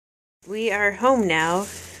We are home now,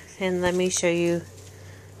 and let me show you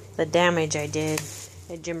the damage I did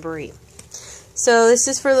at Gymboree. So this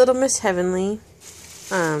is for Little Miss Heavenly.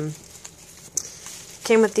 Came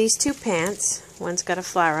with these two pants. One's got a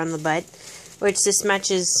flower on the butt, which this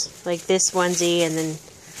matches like this onesie, and then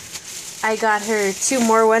I got her two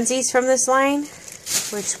more onesies from this line,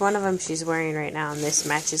 which one of them she's wearing right now, and this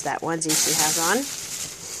matches that onesie she has on.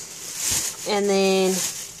 And then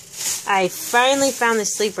I finally found the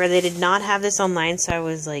sleeper. They did not have this online, so I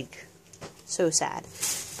was like so sad.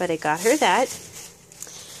 But I got her that.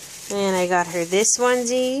 And I got her this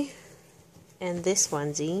onesie and this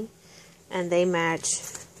onesie. And they match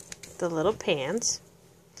the little pants.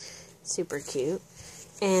 Super cute.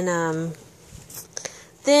 And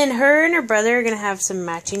then her and her brother are going to have some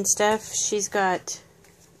matching stuff. She's got...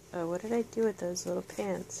 Oh, what did I do with those little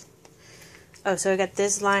pants? Oh, so I got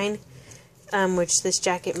this line, which this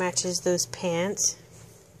jacket matches those pants.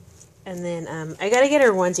 And then I got to get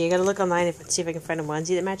her onesie. I got to look online and see if I can find a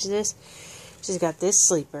onesie that matches this. She's got this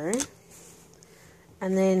sleeper.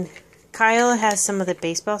 And then Kyle has some of the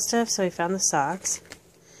baseball stuff, so he found the socks.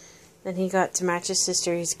 Then he got, to match his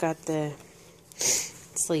sister, he's got the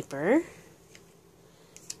sleeper.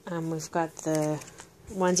 We've got the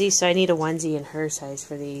onesie, so I need a onesie in her size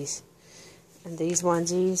for these. And these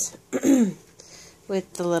onesies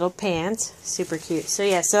with the little pants. Super cute. So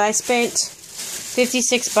yeah, so I spent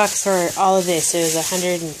 $56 for all of this. It was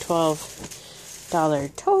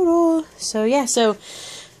 $112 total. So yeah, so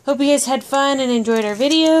hope you guys had fun and enjoyed our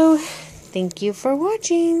video. Thank you for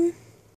watching.